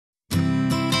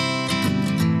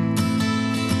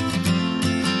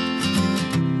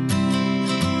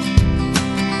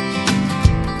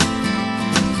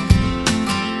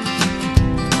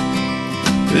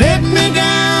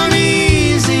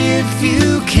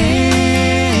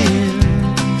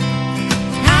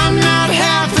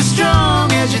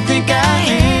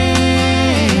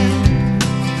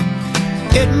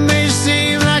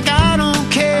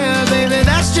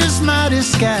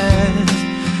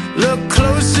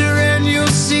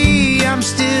I'm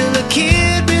still a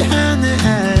kid behind the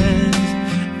eyes.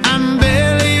 I'm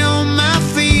barely on my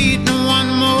feet, and one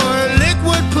more lick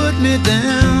would put me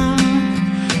down.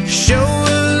 Show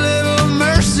a little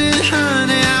mercy,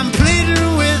 honey, I'm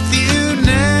pleading with you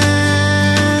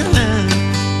now.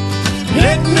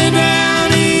 Let me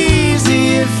down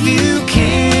easy if you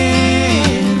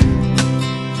can.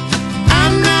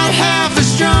 I'm not half as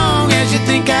strong as you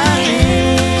think I am.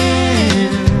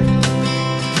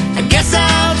 I guess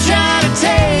I'll try to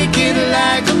take it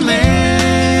like a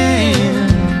man.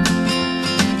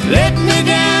 Let me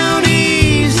down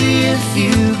easy if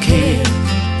you can.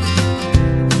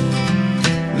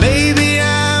 Maybe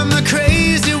I'm the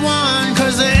crazy one,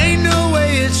 'cause there ain't no way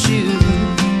it's you.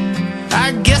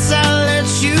 I guess I'll let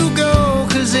you go,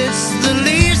 'cause it's the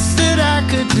least that I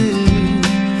could do.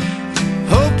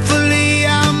 Hopefully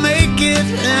I'll make it,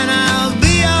 and I'll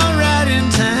be alright in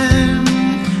time.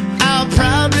 I'll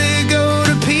probably go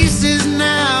to pieces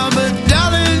now, but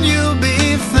darling, you'll be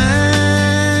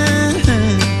fine.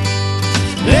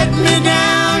 Let me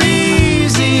down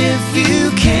easy if you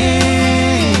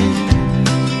can.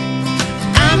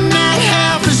 I'm not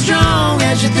half as strong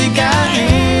as you think I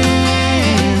am.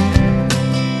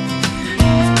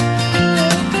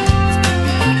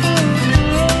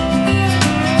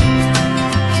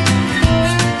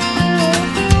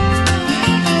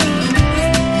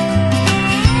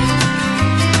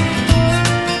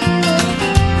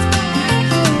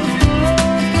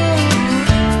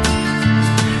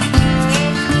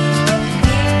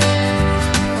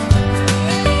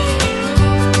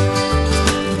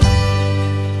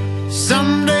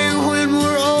 Someday when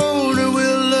we're older,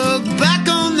 we'll look back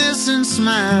on this and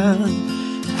smile.